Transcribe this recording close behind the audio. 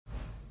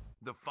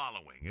The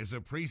following is a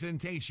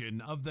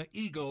presentation of the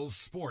Eagles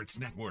Sports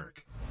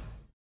Network.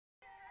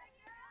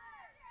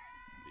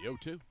 The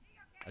 0-2,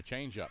 a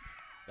changeup.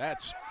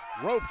 That's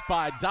roped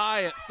by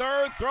Dye at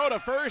third. Throw to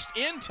first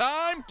in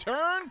time.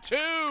 Turn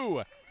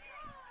two.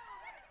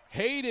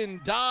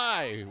 Hayden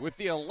Dye with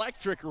the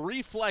electric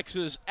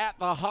reflexes at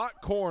the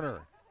hot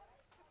corner.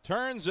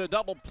 Turns a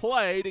double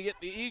play to get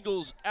the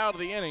Eagles out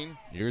of the inning.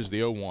 Here's the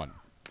 0-1.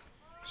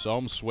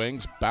 Sohm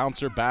swings,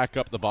 bouncer back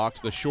up the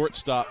box. The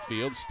shortstop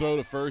fields. Throw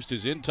to first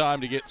is in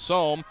time to get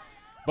Sohm,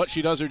 but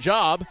she does her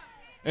job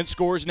and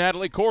scores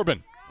Natalie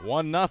Corbin.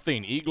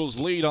 1-0. Eagles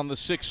lead on the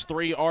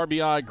 6-3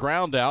 RBI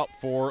ground out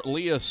for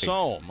Leah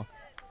Sohm.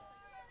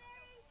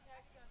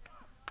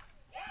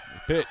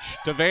 Pitch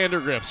to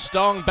Vandergrift.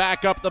 Stung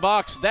back up the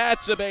box.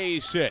 That's a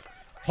base hit.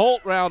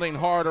 Holt rounding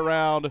hard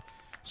around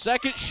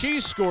second.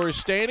 She scores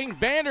standing.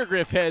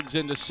 Vandergrift heads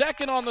into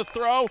second on the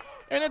throw,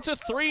 and it's a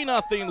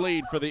 3-0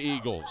 lead for the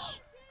Eagles.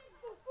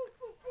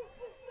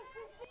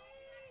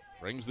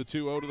 Brings the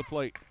 2-0 to the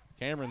plate.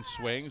 Cameron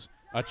swings.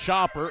 A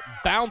chopper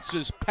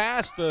bounces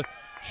past the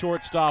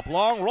shortstop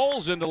long,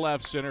 rolls into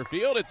left center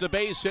field. It's a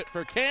base hit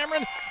for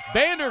Cameron.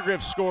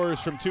 Vandergrift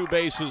scores from 2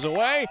 bases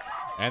away,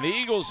 and the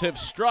Eagles have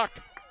struck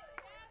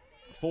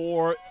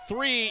for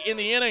 3 in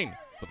the inning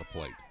for the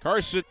plate.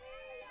 Carson,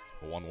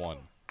 1-1.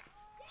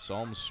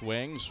 Sohm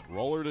swings,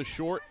 roller to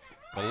short.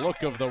 The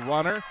look of the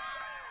runner.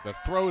 The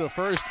throw to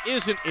first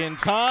isn't in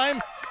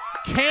time.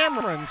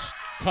 Cameron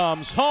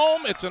comes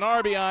home. It's an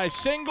RBI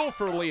single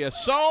for Leah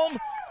Sohm,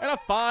 and a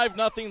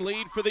 5-0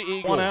 lead for the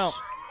Eagles. 1 out.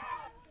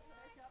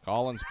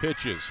 Collins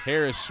pitches.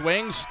 Harris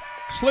swings,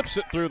 slips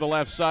it through the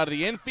left side of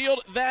the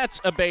infield. That's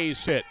a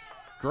base hit.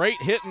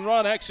 Great hit and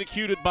run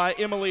executed by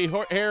Emily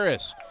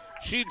Harris.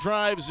 She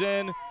drives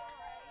in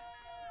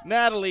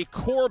Natalie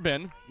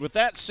Corbin with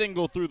that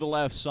single through the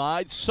left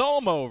side.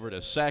 Sohm over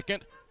to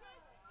second.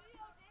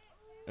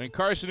 And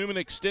Carson-Newman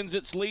extends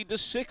its lead to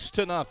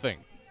 6-0.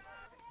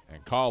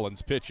 And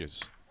Collins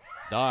pitches.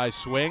 Dye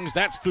swings.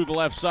 That's through the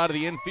left side of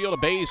the infield. A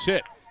base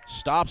hit.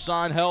 Stop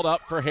sign held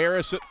up for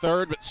Harris at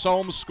third, but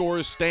Sohm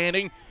scores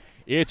standing.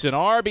 It's an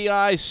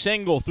RBI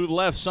single through the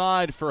left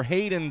side for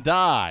Hayden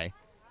Dye.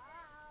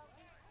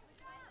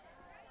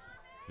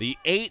 The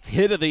 8th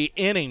hit of the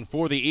inning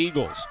for the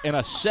Eagles, and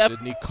a 7.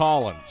 Sydney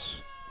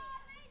Collins.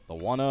 The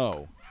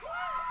 1-0.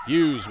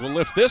 Hughes will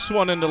lift this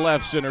one into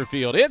left center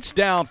field. It's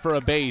down for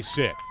a base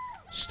hit.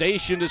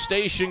 Station to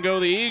station go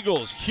the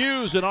Eagles.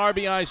 Hughes an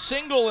RBI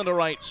single into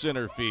right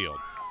center field.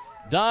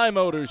 Dye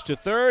motors to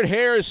third.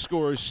 Harris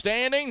scores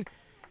standing,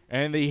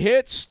 and the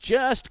hits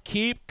just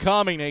keep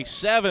coming. A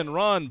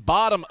 7-run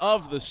bottom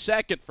of the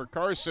second for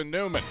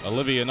Carson-Newman.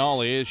 Olivia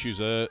Nolly issues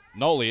a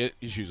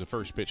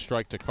first pitch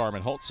strike to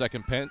Carmen Holt.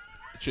 Second pitch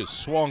is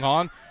swung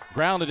on.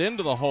 Grounded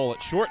into the hole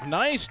at short.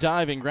 Nice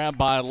diving grab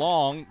by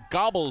Long.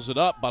 Gobbles it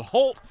up, but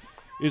Holt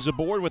is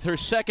aboard with her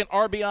second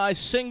RBI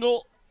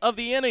single of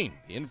the inning.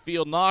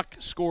 Infield knock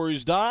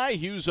scores Dye.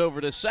 Hughes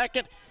over to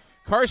second.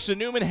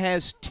 Carson-Newman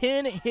has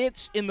 10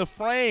 hits in the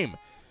frame.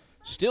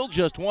 Still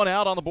just 1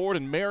 out on the board,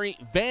 and Mary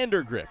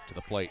Vandergrift to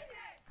the plate.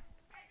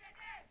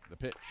 The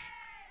pitch.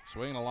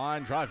 Swinging a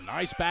line drive.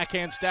 Nice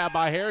backhand stab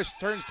by Harris.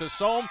 Turns to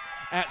Sohm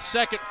at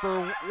second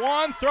for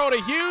 1. Throw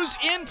to Hughes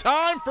in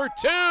time for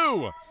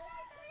 2.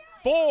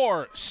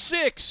 4,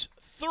 6,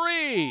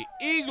 3.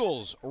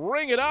 Eagles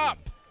ring it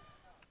up.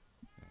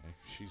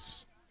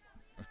 She's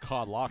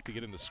caught lock to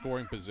get into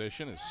scoring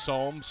position as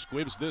Sohm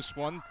squibs this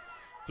one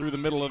through the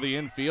middle of the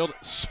infield.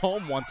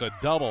 Sohm wants a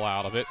double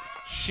out of it.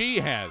 She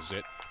has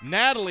it.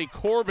 Natalie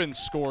Corbin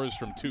scores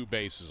from 2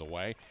 bases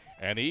away,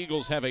 and the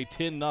Eagles have a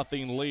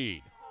 10-0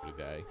 lead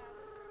today.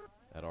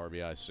 That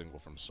RBI single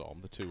from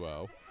Sohm, the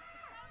 2-0.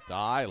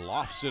 Dye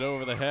lofts it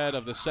over the head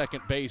of the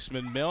second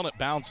baseman, Milne. It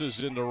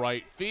bounces into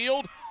right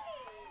field.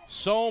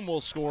 Sohm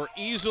will score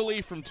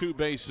easily from 2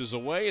 bases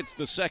away. It's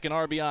the second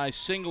RBI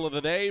single of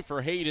the day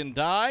for Hayden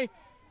Dye.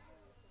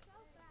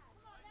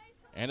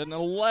 And an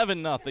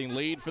 11-0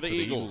 lead for the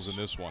Eagles in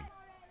this one.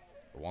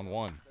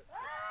 1-1.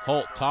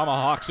 Holt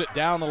tomahawks it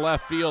down the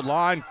left field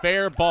line.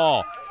 Fair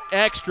ball.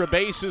 Extra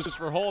bases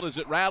for Holt as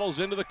it rattles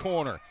into the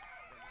corner.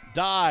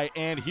 Dye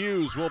and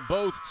Hughes will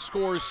both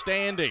score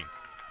standing.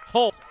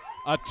 Holt,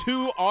 a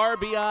 2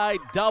 RBI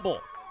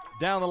double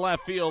down the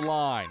left field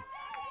line.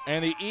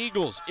 And the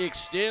Eagles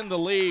extend the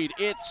lead.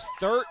 It's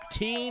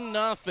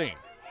 13-0.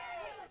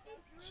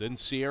 Send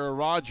Sierra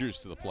Rogers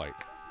to the plate.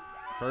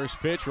 First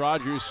pitch,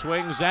 Rogers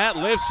swings at,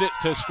 lifts it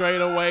to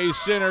straightaway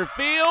center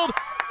field.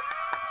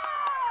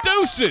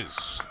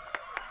 Deuces.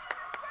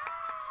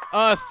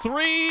 A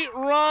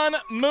 3-run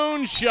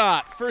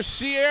moonshot for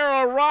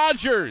Sierra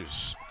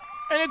Rogers.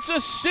 And it's a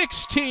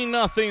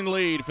 16-0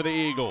 lead for the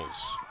Eagles.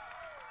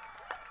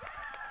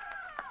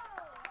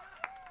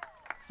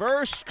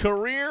 First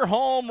career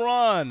home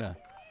run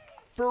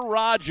for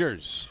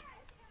Rogers.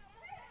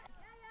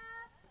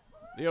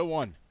 The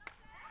 0-1.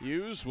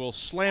 Hughes will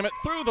slam it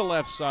through the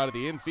left side of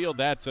the infield.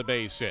 That's a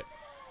base hit.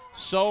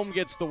 Sohm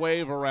gets the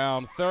wave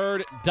around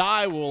third.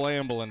 Dye will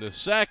amble into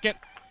second.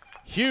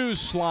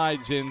 Hughes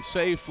slides in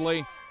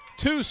safely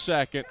to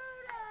second.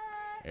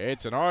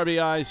 It's an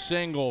RBI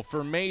single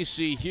for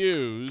Macy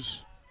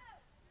Hughes.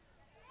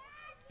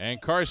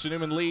 And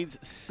Carson-Newman leads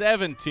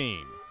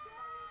 17-0.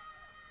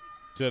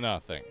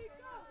 The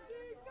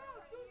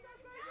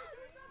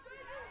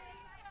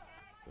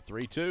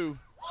 3-2.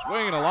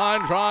 Swinging a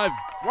line drive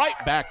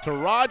right back to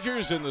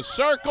Rogers in the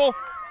circle.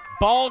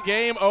 Ball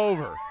game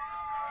over.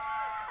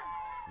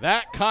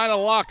 That kind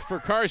of luck for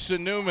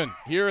Carson-Newman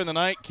here in the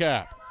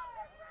nightcap.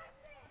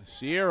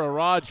 Sierra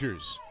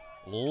Rogers,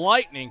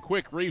 lightning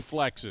quick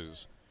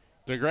reflexes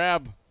to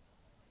grab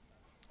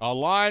a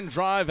line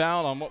drive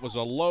out on what was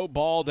a low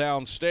ball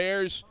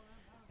downstairs.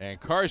 And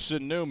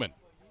Carson-Newman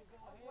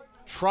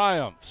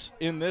triumphs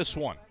in this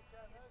one,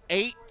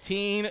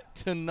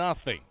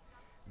 18-0.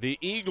 The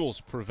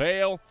Eagles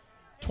prevail.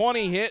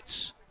 20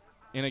 hits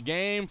in a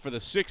game for the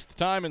 6th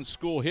time in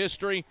school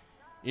history.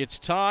 It's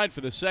tied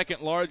for the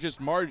second largest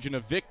margin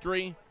of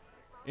victory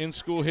in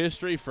school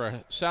history for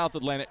a South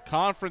Atlantic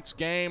Conference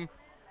game.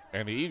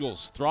 And the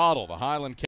Eagles throttle the Highland